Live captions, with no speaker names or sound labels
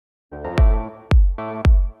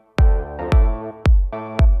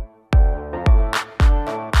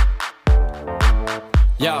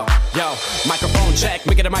Yo, microphone check,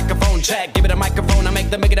 make it a microphone check. Give it a microphone, I make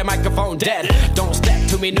the microphone dead. Don't step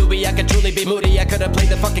to me, newbie, I could truly be moody. I could have played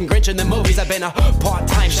the fucking Grinch in the movies. I've been a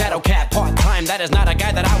part-time shadow cat, part-time. That is not a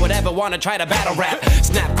guy that I would ever want to try to battle rap.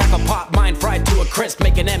 Snap, crackle, pop, mind fried to a crisp.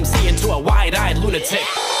 Make an MC into a wide-eyed lunatic.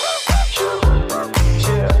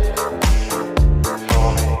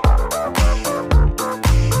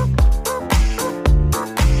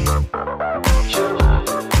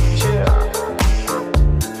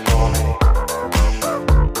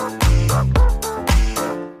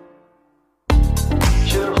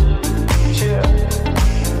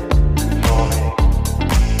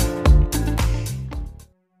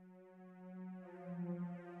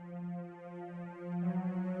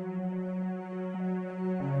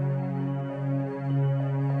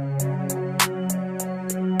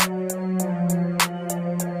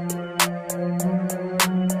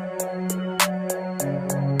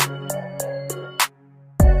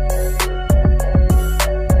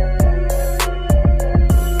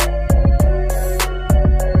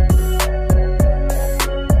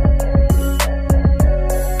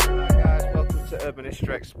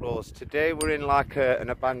 Explores. Today we're in like an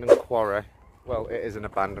abandoned quarry. Well, it is an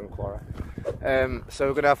abandoned quarry. So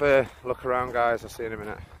we're going to have a look around, guys. I'll see you in a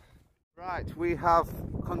minute. Right, we have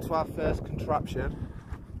come to our first contraption.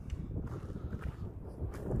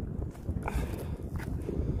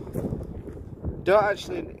 Don't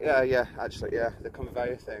actually, yeah, the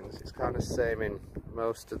conveyor things. It's kind of the same in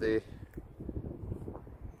most of the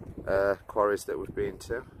quarries that we've been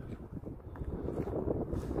to.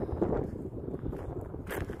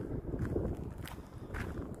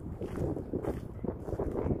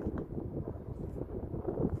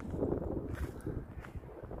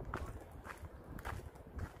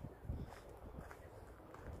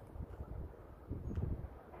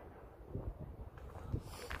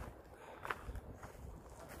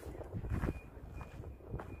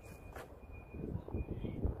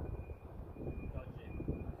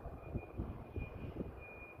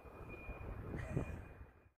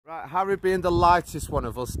 Right, Harry, being the lightest one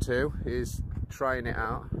of us two, is trying it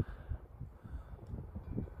out.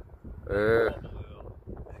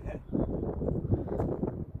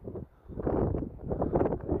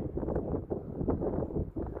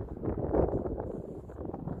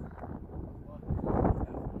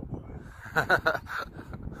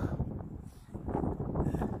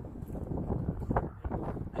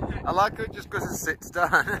 I like it just because it sits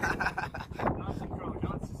down.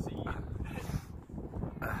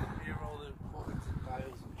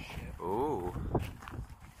 Ooh.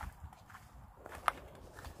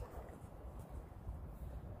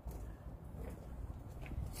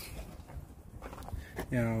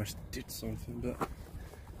 Yeah, I wish it did something, but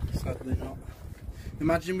sadly not.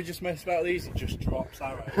 Imagine we just mess about these, it just drops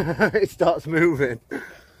out. It starts moving.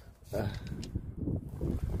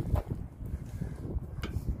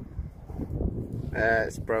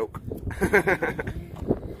 It's broke.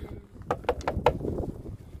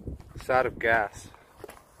 It's out of gas.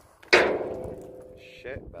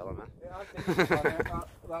 Shit, Bellamy. Yeah, I think it's on it.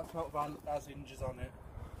 That's not van has hinges on it.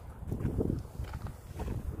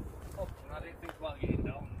 Oh, I didn't think about getting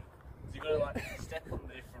down. So you gotta like step on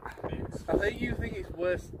different bits. I think you think it's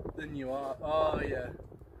worse than you are. Oh yeah.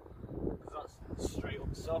 Because that's straight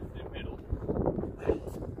up soft in the middle.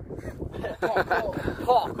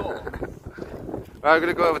 Parkour. Right, I'm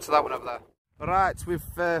going to go over to that one over there. Alright, we've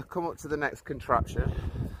come up to the next contraption.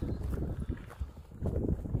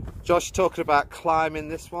 Josh, you're talking about climbing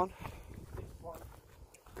this one.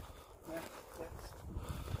 Yeah,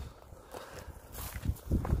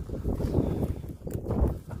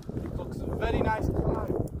 looks a very nice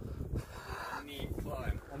climb. Neat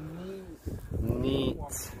climb. A Neat.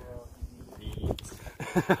 Neat.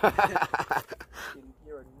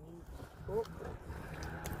 You're a neat book.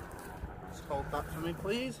 Just hold that for me,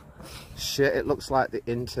 please. Shit, it looks like the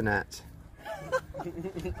internet.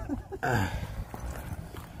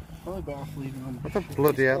 Probably better off leaving on. What the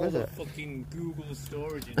bloody hell is it? Fucking Google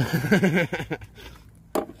storage in there.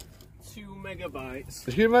 2 megabytes.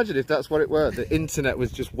 Can you imagine if that's what it were? The internet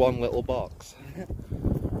was just one little box.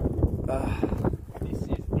 This is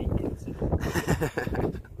the internet.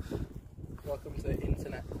 Welcome to the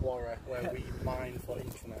internet quarry, where we mine for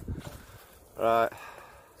internet. Right.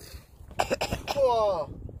 Oh,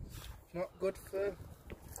 not good for.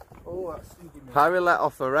 Oh, that's stinking me. Harry let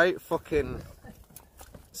off a right fucking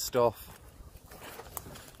stuff.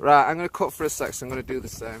 Right, I'm going to cut for a sec, so I'm going to do the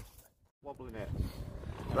same. Wobbling it.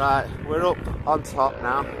 Right, we're up on top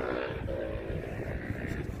now. This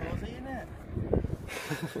is cozy, isn't it?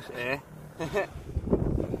 Yeah.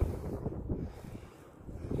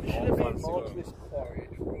 Should have been more to this quarry.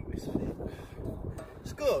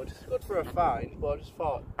 It's good. It's good for a find, but I just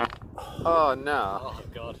thought. Oh no. Oh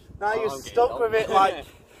god. Now you're I'm stuck getting with it on. like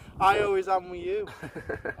I always am with you.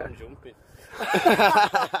 I'm jumping.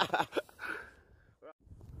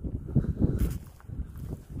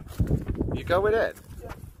 You going in?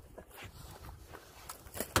 Yeah.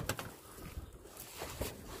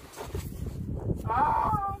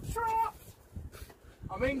 Ah, I'm trapped!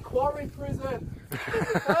 I'm in quarry prison!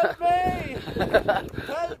 Help me!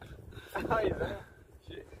 Help! Hi there.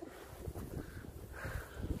 Shit.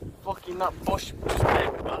 Fucking that bush just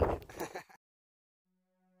came back.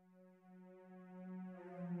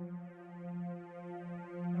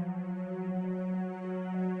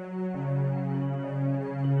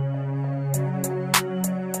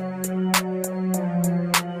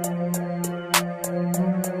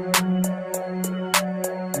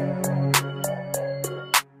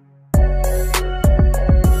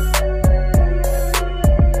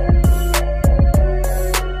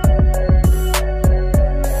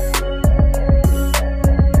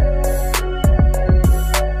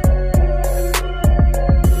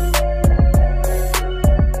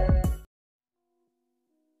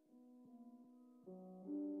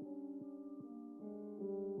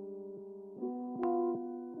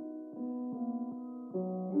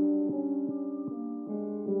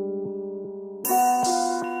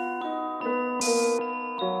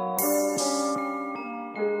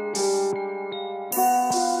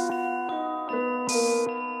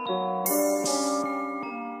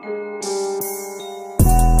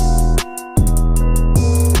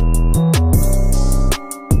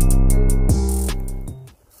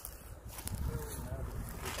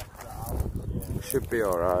 Should be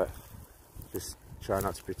alright. Just try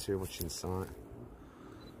not to be too much in sight.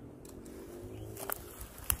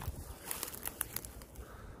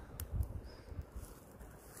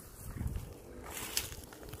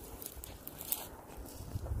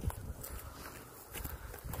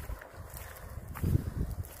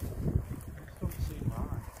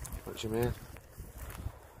 What do you mean?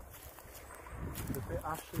 The bit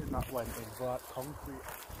ashy in that went in like concrete.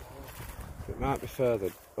 It might be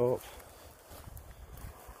further up.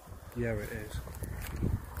 Yeah, it is.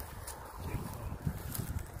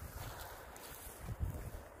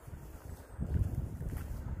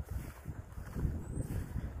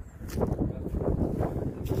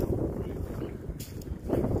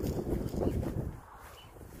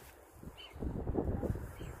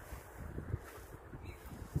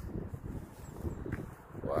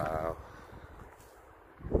 Wow.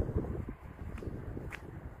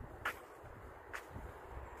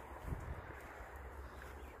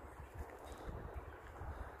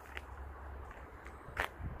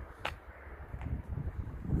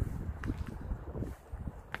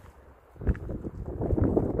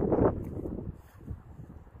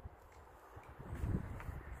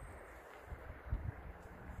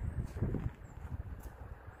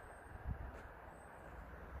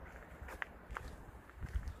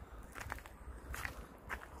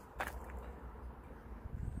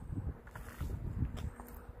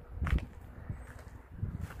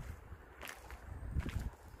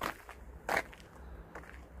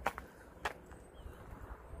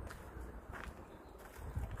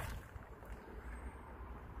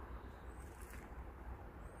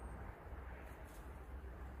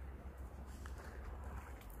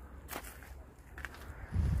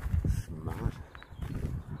 Mad.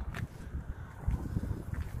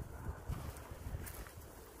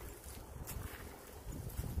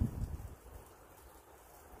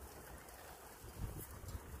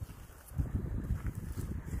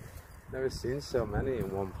 Never seen so many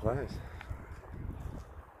in one place.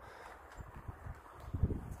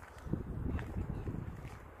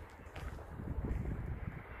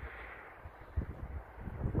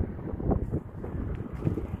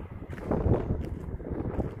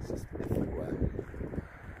 It's just everywhere.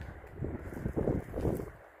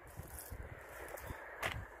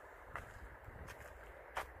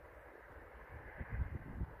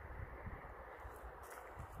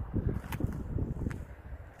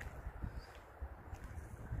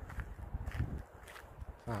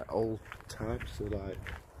 Like old types of like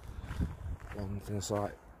ones, and it's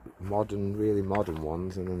like modern, really modern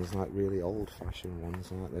ones, and then there's like really old fashioned ones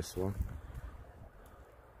like this one.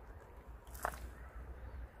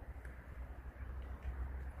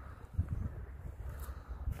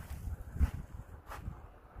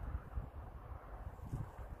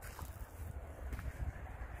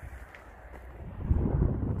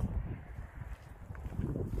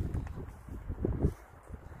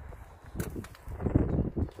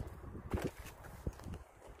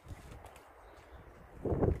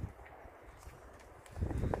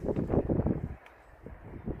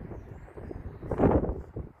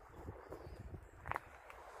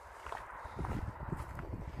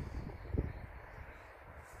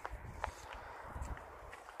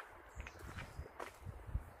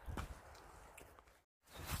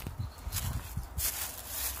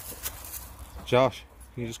 Josh,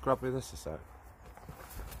 can you just grab me this a sec?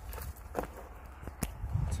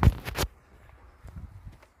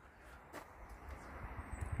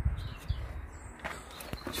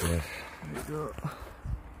 Cheers. There you go.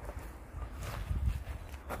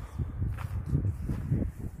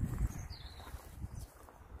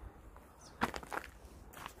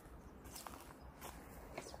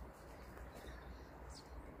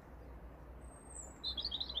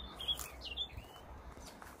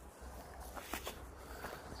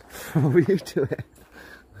 What were you doing?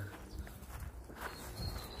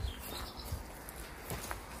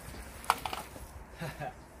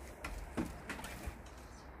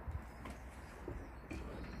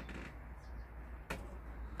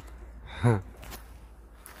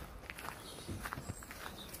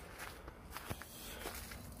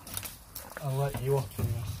 I'll let you off in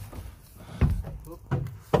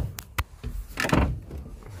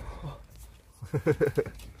this.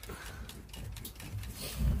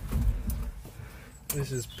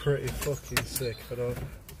 This is pretty fucking sick. I don't.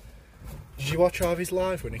 Did you watch Harvey's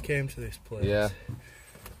live when he came to this place? Yeah.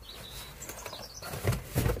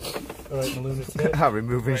 Alright, Meloonatic. Harry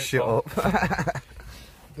moving shit up.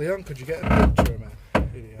 Leon, could you get a picture of me?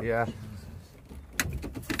 Yeah.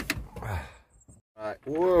 Right.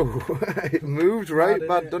 Whoa! It moved right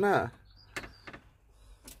bad, didn't it?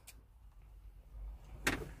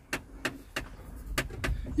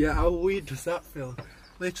 Yeah, how weird does that feel?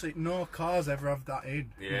 Literally, no cars ever have that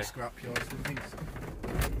in scrapyards and things.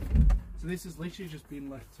 So this has literally just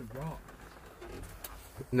been left to rot.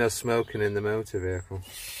 No smoking in the motor vehicle.